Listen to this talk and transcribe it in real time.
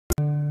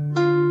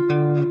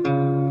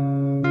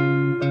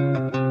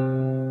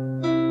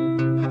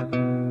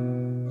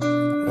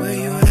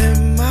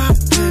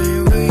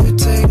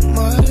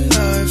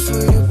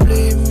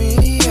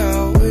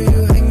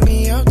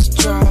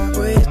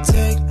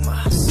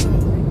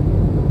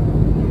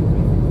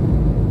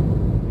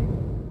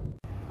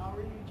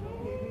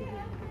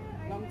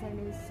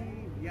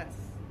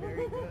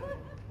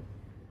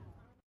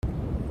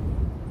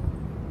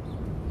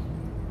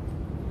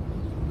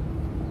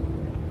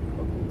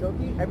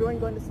everyone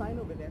going to sign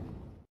over there?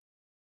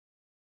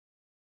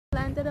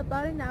 Landed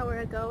about an hour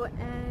ago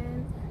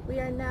and we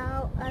are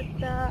now at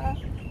the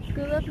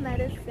School of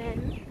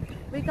Medicine.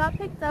 We got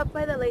picked up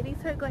by the ladies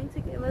who are going to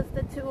give us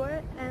the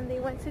tour, and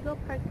they went to go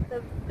park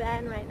the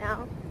van right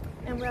now,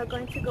 and we are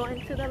going to go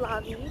into the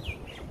lobby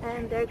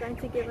and they're going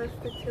to give us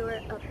the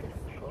tour of the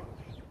school.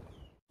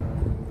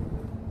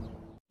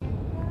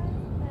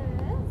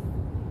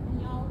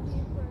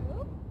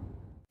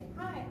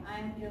 Hi,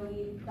 I'm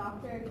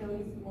Dr.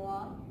 Joey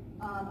Samoa.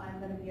 I'm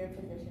going to be your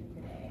physician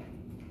today.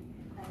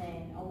 And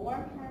then a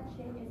warm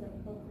handshake is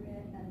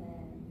appropriate, and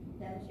then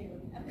demonstrate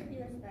with empathy,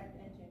 respect,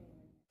 and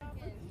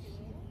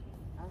genuineness.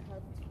 I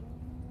have two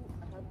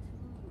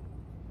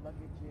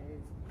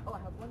luggages. Oh, I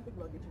have one big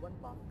luggage, one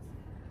box,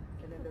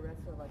 and then the rest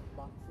are like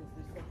boxes.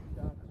 There's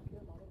some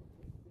computer model.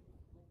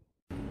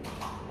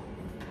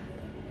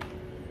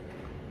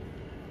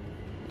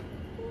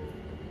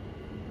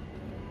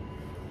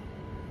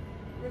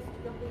 Risk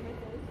jumping my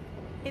face.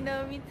 I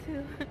know, me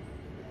too.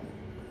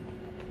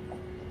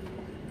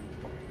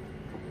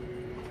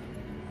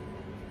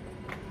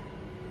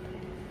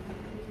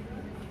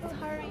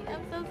 Sorry,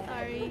 I'm so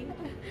sorry.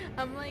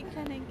 I'm like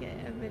trying to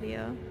get a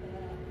video.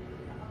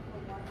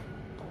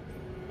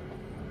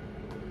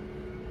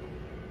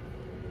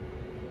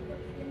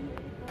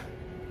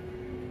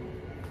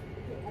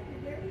 At the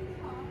very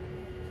top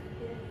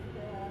is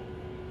the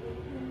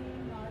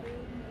humane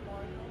modern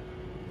memorial.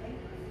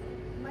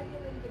 Might be a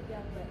little bit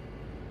young, but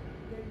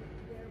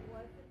there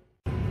was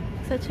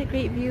Such a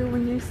great view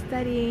when you're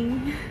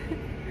studying.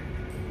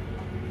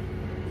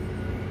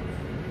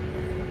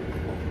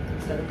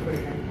 Instead of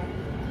putting handcuffs?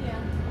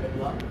 yeah. Good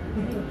luck.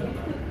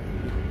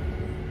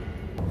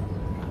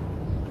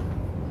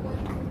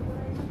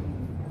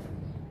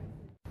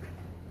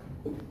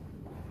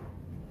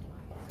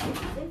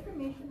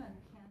 Information on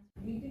cancer.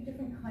 We do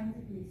different kinds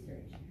of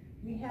research.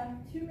 We have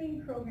two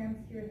main programs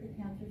here at the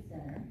Cancer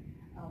Center.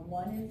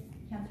 One is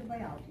cancer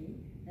biology,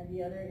 and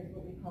the other is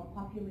what we call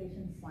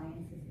population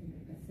sciences in the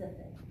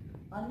Pacific.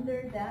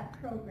 Under that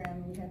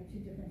program, we have two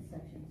different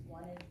sections.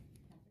 One is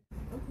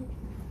cancer.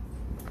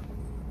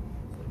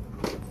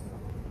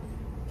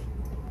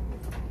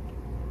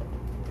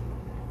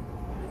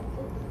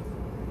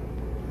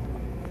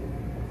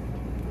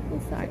 Oh,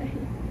 sorry.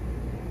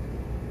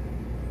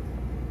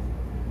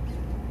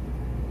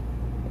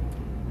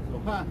 So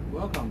hi,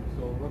 welcome.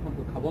 So welcome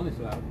to Carbonics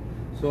lab.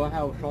 So I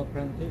have a short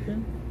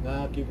presentation. Then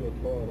I'll give you a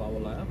tour of our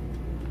lab.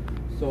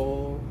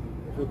 So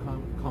if you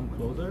come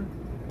closer.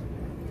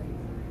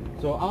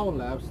 So our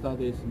lab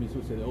studies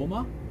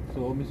mesothelioma.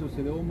 So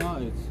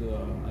mesothelioma is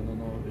I don't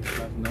know if you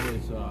guys know,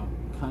 it's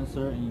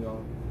cancer in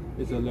your.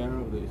 It's a layer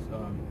of this.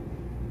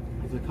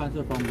 It's a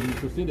cancer from the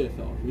mesothelial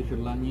cells, which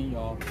line in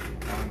your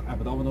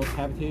abdominal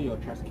cavity, your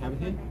chest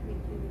cavity.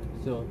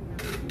 So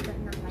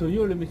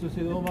usually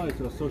mesothelioma is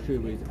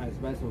associated with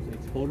asbestos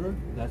exposure.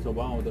 That's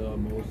one of the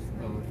most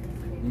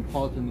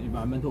important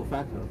environmental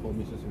factors for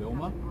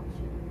mesothelioma.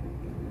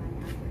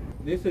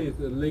 This is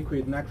a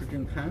liquid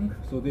nitrogen tank.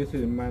 So this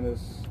is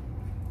minus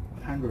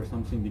 100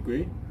 something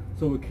degree.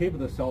 So we keep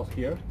the cells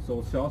here.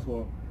 So cells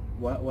will,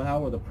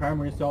 whenever the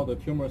primary cell, the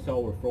tumor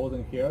cell were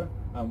frozen here,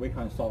 and we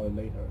can solve it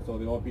later. So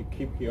they will be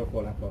kept here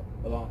for like a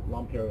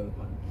long period of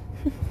time.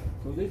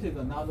 So this is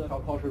another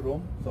cell culture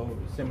room. So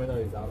similar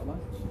is that one.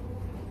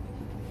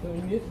 So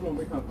in this room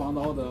we can find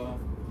all the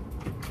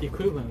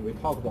equipment we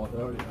talked about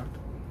earlier.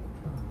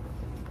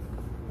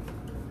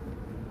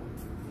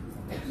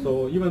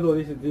 So even though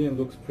this didn't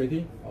look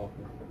pretty, I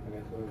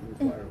guess we'll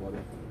require about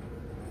it.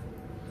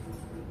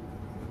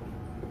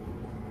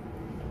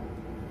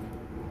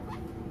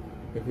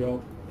 If you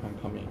all can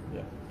come in,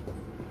 yeah.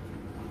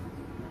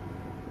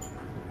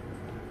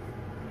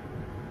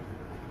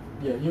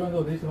 Yeah, even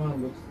though this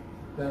one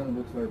doesn't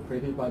look very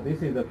pretty, but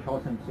this is the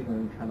calcium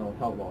signaling channel I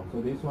talked about.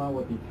 So this one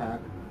will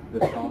detect the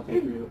cells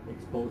if you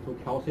expose to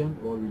calcium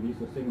or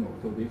release a signal.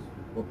 So this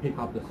will pick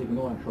up the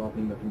signal and show up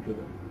in the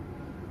computer.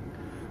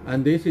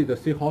 And this is the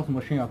Seahorse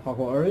machine I talked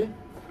about earlier.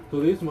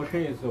 So this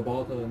machine is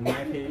about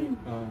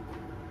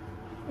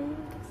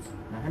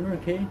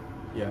 900K,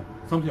 yeah,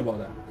 something about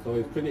that. So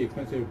it's pretty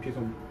expensive piece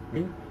of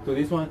machine. So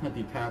this one can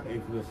detect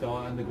if the cell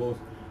undergoes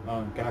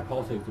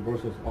glycolysis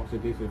versus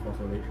oxidative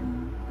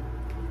phosphorylation.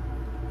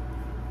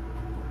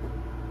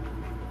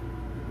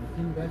 I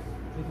think that's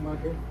pretty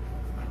much it.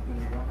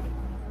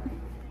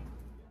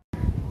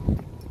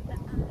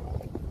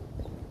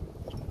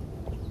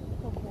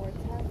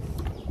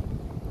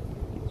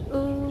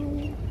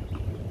 Ooh.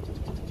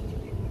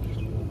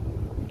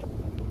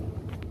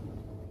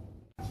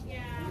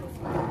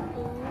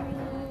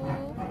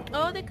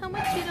 Oh, they come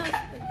with Cheetos.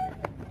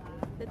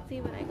 Let's see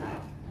what I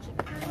got.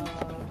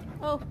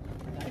 Oh,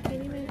 I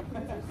can't even.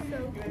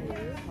 So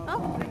cute.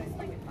 Oh,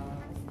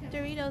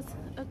 Doritos.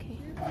 Okay.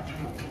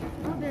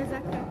 Oh, there's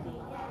our cookie.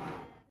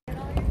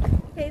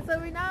 Okay, so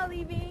we're now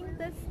leaving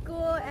the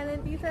school, and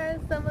then these are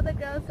some of the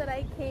girls that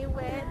I came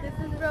with. This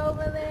is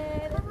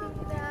Romalyn,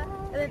 Athena,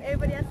 and then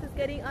everybody else is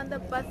getting on the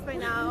bus right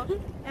now,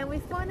 and we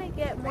still want to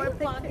get more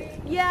pictures.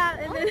 Yeah,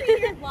 and then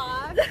she's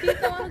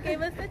the one who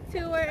gave us the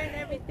tour and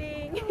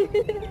everything.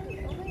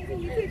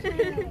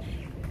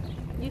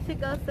 You should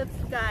go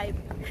subscribe.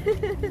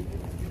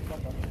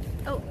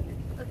 Oh,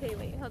 okay,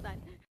 wait, hold on.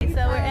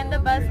 So we're in the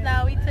bus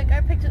now. We took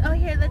our pictures. Oh,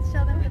 here, let's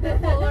show them the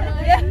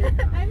Polaroid. Yeah.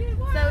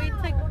 So we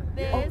took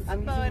this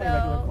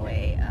photo.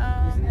 Wait,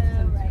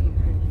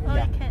 oh,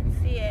 you can't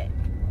see it.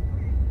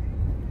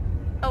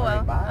 Oh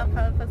well, I'll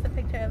probably post a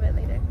picture of it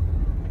later.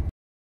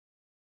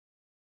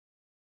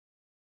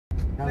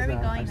 Where are we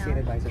going now?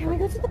 Can we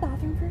go to the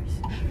bathroom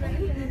first?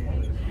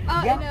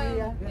 Oh, Yeah.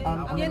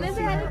 no. Eunice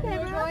had a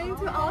camera. We're going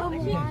to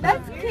Moana.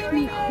 That's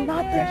Kimmy.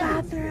 Not the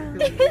bathroom.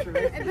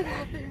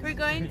 We're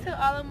going to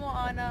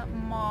Moana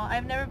Mall.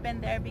 I've never been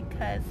there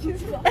because...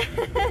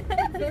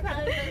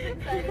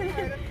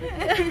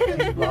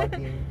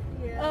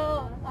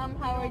 Oh,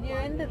 Howard, you're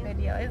in the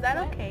video. Is that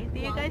okay? Do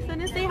you guys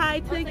want to say hi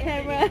to the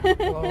camera?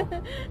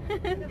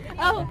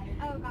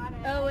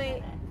 Oh,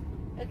 wait.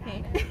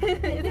 Okay.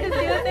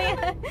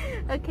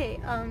 Okay,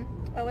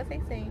 what was I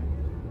saying?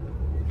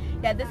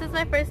 Yeah, this is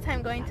my first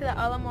time going to the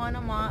Moana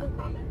Mall.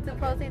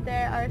 Supposedly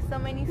there are so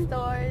many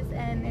stores,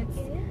 and it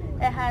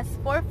has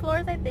 4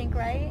 floors, I think,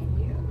 right?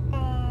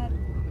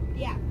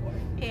 Yeah, 4.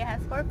 Okay, it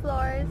has 4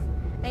 floors,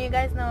 and you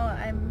guys know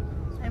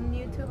I'm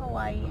new to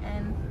Hawaii,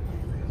 and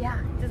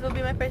yeah, this will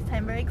be my first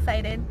time. Very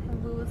excited,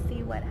 and we will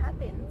see what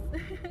happens.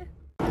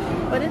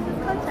 What is this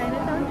called?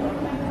 Chinatown?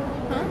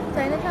 Huh?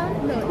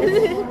 Chinatown? No,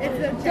 it's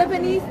a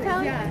Japanese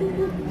town? Yeah.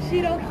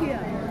 Shirokiya.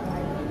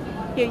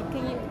 Here,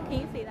 can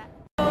you say that?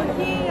 Oh,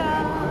 here.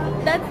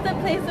 That's the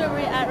place where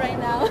we're at right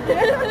now.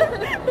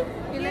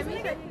 Here, let me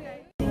show you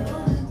guys.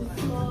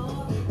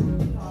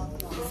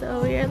 So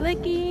we are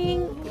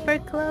looking for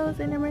clothes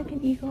in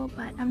American Eagle,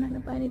 but I'm not gonna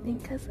buy anything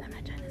because I'm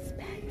not trying to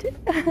spend.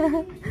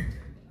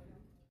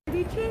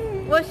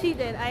 Well, she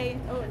did. I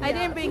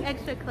didn't bring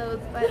extra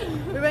clothes, but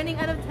we're running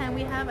out of time.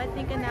 We have, I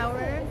think, an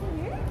hour.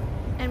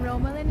 And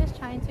Romalyn is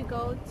trying to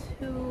go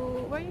to...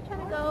 Where are you trying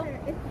to go?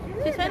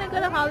 She's trying to go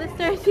to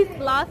Hollister. She's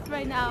lost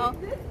right now.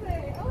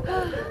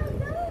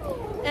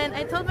 And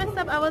I told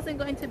myself I wasn't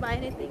going to buy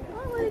anything.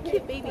 Oh, what a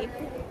cute baby.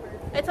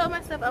 I told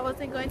myself I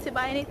wasn't going to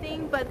buy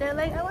anything, but they're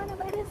like, I want to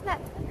buy this, that.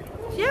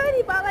 She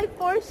already bought like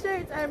 4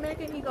 shirts at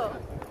American Eagle.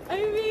 I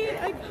mean,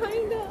 I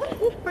kinda...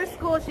 For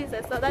school, she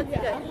said, so that's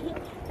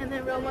good. And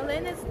then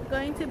Romalyn is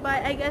going to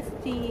buy, I guess,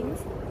 jeans.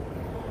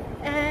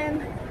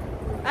 And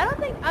I don't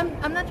think,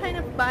 I'm not trying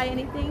to buy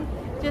anything,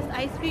 just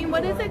ice cream.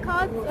 What is it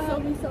called?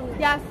 Somi.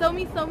 Yeah,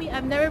 Somi.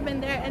 I've never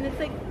been there, and it's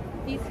like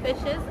these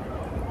fishes.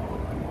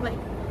 Like,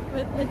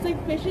 It's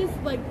like fishes,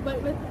 like,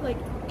 but with, like,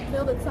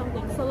 filled with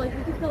something. So, like,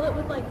 you can fill it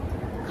with, like,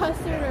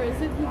 custard or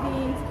zucchini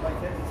beans.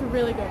 It's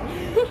really good.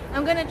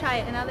 I'm gonna try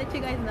it, and I'll let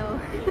you guys know.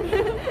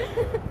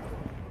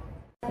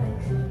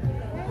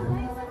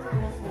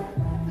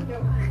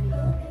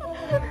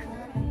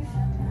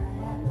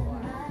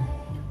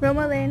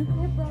 Romalyn.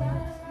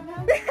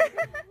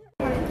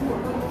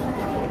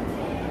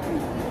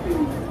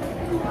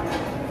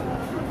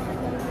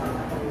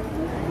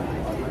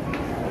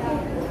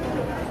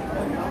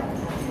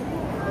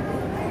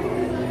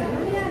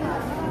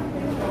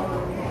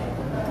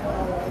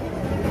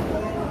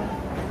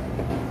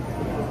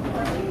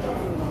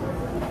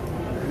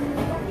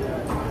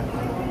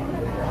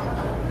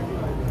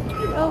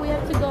 Oh, we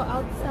have to go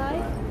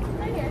outside.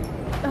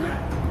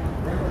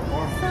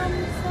 Some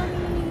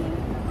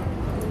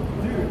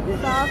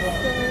soft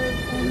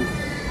serve and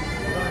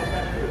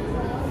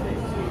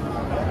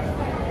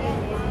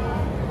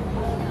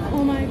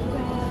Oh my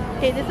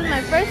god. okay, this is my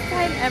first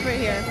time ever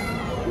here.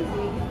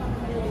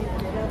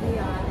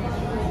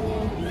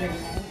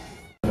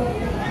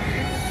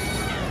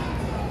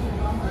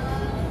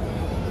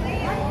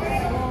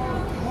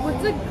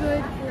 What's a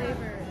good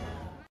flavor?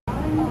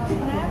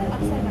 Can I have it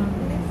upside down?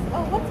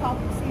 Oh, what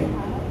toppings do you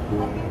have?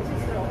 Toppings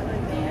just over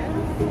there.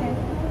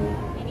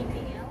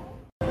 Anything else?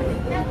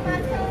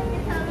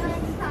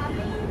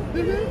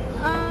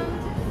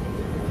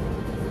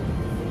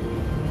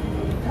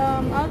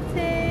 I'll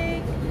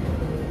take...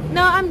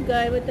 No, I'm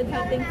good with the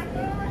toppings.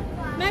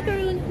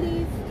 Macaroon,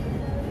 please.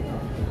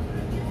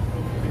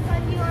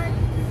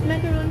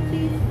 Macaroon,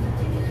 please.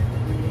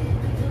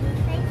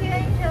 Thank you,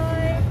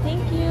 enjoy.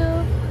 Thank you.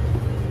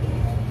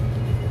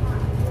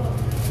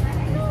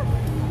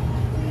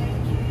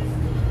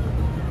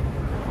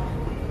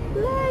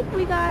 Look,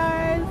 we got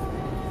ours.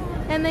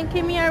 And then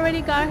Kimmy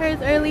already got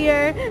hers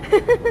earlier.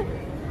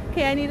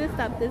 Okay, I need to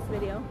stop this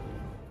video.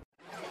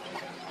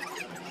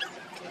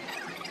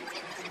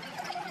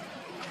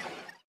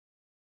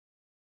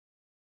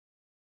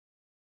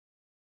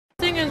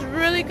 This thing is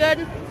really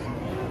good.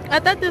 I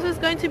thought this was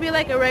going to be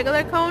like a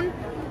regular cone,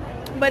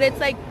 but it's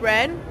like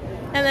bread.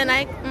 And then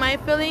my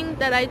filling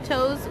that I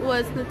chose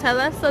was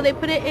Nutella, so they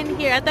put it in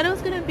here. I thought it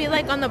was gonna be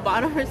like on the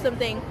bottom or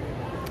something,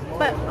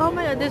 but oh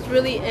my god, this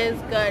really is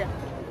good.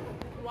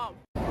 Wow.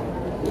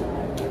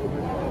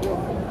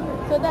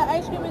 So that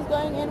ice cream is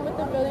going in with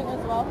the filling as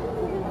well.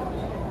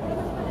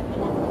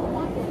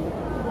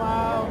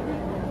 Wow.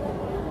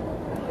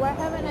 why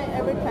haven't I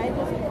ever tried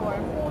this before?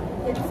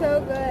 It's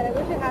so good. I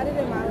wish I had it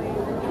in Maui.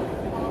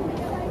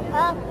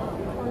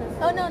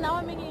 Oh no, now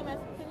I'm making a mess.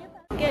 Can you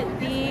get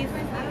these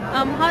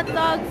hot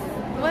dogs?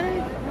 What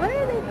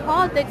are they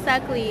called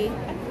exactly?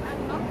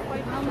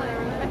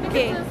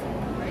 Okay.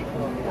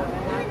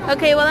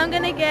 Okay, well I'm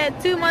gonna get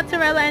 2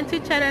 mozzarella and 2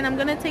 cheddar and I'm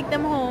gonna take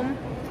them home.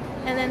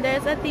 And then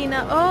there's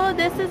Athena. Oh,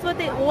 this is what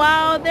they,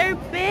 wow, they're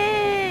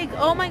big.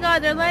 Oh my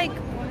god, they're like,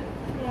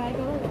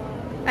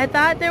 I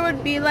thought they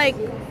would be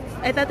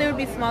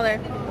smaller.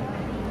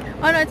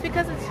 Oh no, it's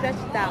because it's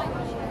stretched out.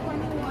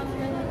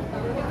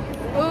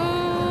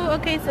 Ooh,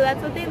 okay, so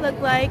that's what they look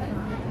like.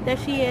 There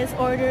she is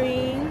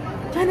ordering.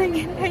 Trying to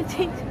get her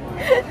change.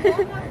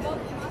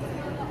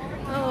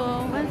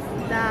 Oh, what's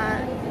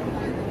that?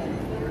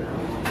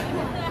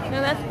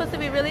 No, that's supposed to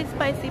be really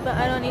spicy, but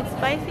I don't need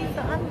spicy,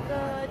 so I'm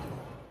good.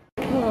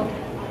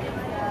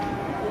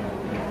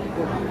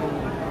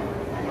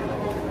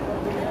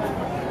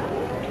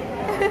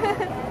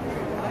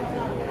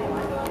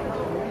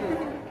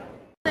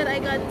 I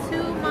got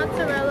 2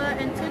 mozzarella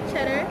and 2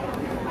 cheddar,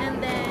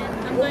 and then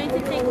I'm going to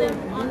take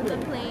them on the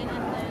plane,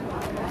 and then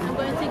I'm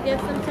going to give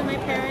some to my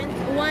parents,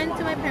 1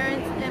 to my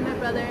parents and my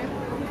brother,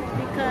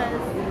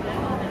 because,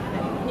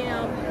 you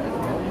know,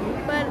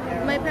 but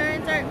my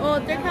parents are, oh,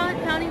 they're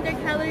counting their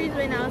calories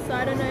right now, so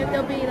I don't know if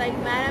they'll be like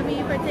mad at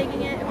me for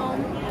taking it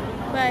home,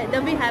 but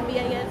they'll be happy,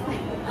 I guess.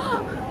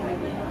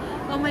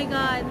 Oh my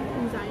god.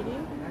 Anxiety.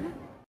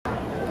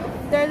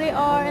 There they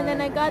are, and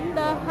then I got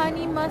the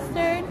honey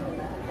mustard,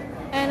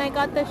 and I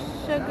got the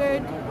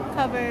sugar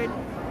covered,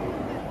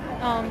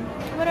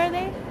 what are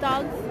they?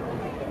 Dogs?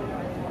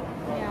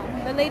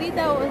 Yeah. The lady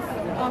that was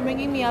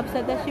ringing me up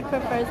said that she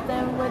prefers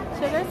them with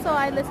sugar, so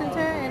I listened to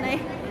her and I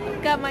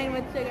got mine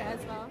with sugar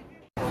as well.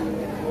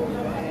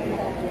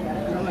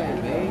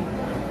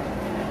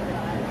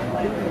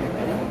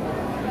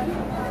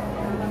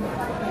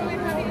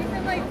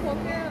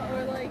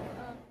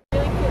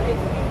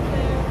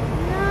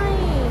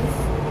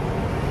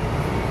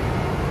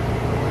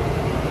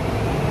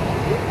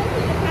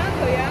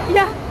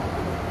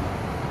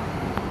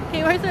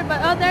 Where's our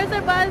bus? Oh, there's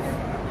our bus.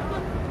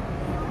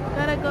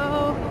 Gotta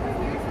go.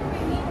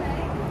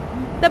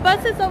 The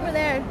bus is over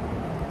there.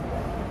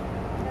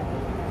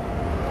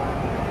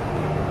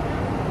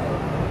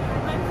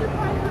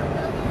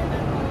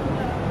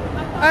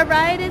 Our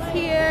ride is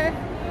here.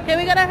 Okay,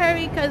 we gotta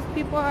hurry because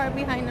people are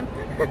behind them.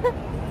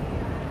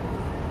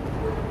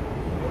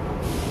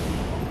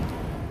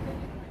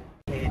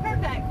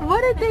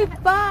 What did they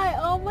buy?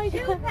 Oh my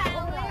god.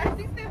 I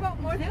think they bought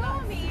more than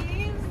us.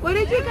 What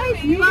did you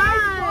guys buy?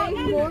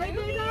 More than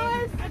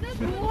us?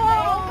 Whoa!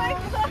 Oh my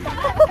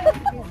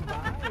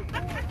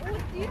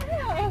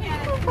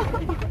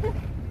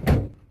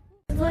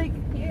god!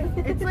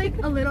 It's like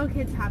a little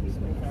kid's happy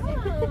place.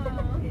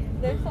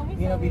 There's so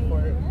many. You know,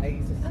 before I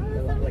used to see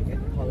a lot, like at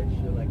college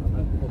show, like on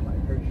my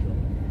Herschel.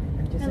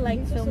 And just I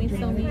like Show Me,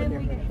 Show Me. And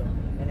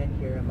then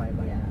here am I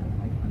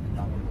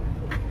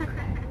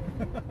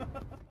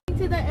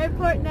To the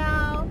airport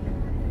now.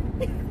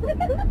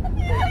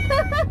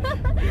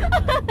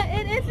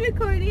 It is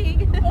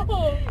recording.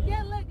 Oh.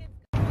 Yeah, look.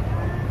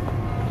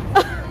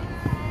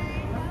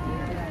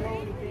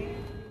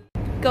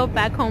 Go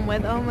back home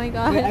with. Oh my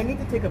god. Wait, I need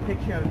to take a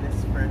picture of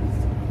this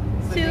first.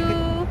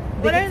 So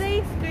what are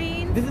they?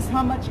 Screens? This is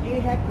how much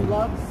AHEC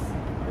loves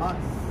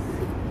us.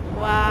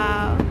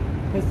 Wow.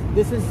 Because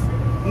this is.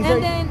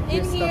 And then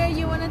in here,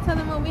 you want to tell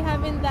them what we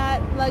have in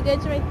that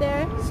luggage right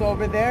there? So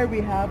over there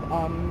we have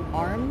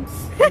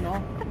arms, you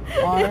know,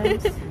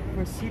 arms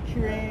for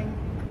suturing.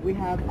 We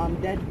have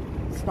dead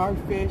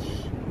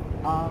starfish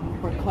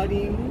for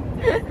cutting,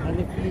 and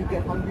if you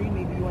get hungry,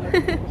 maybe you want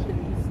to take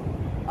these.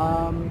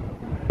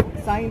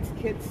 Science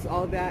kits,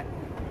 all that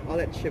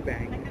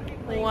shebang.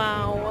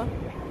 Wow.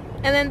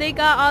 And then they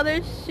got all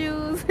their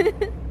shoes. And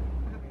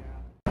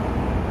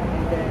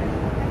then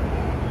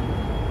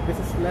this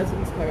is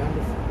Leslie's car, and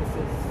this is.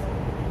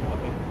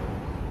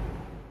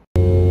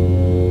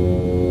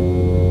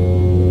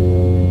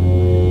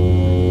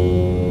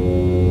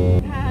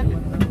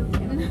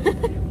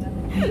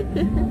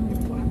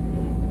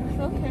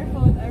 So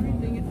careful with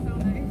everything, it's so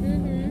nice.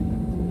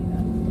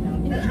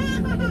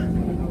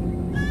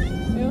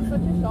 It was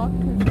such a shock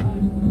because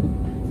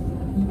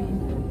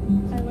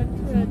I went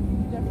to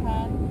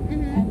Japan and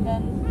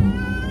then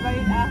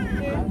right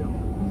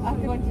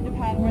after going to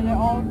Japan where they're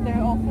all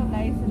so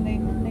nice and they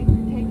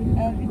take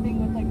everything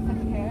with like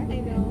such care. I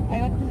know. I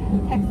went to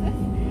Texas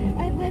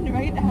and then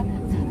right after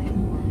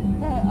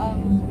the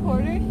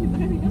porter, he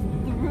literally just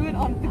threw it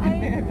on the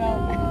conveyor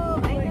belt.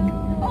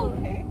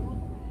 Okay.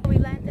 We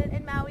landed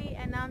in Maui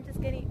and now I'm just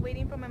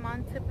waiting for my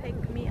mom to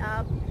pick me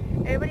up.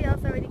 Everybody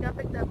else already got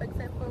picked up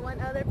except for one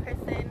other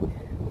person,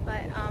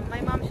 but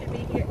my mom should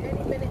be here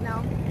any minute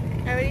now.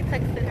 I already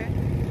texted her.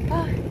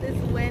 Oh, this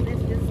wind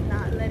is just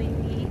not letting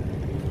me.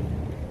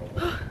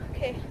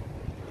 Okay,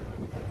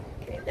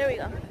 there we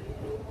go.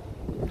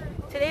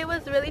 Today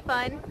was really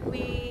fun.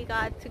 We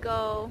got to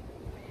go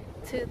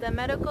to the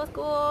medical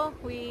school.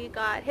 We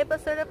got HIPAA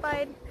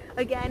certified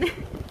again.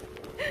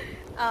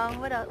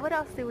 What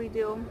else did we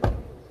do?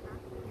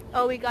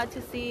 Oh, we got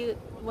to see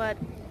what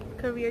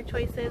career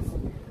choices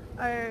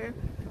are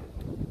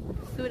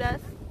suit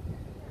us.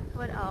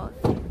 What else?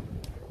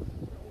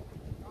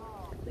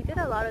 We did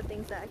a lot of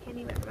things that I can't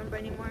even remember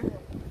anymore.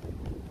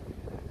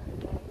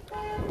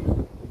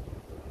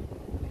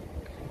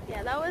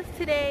 Yeah, that was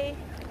today,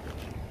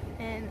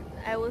 and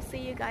I will see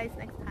you guys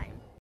next time.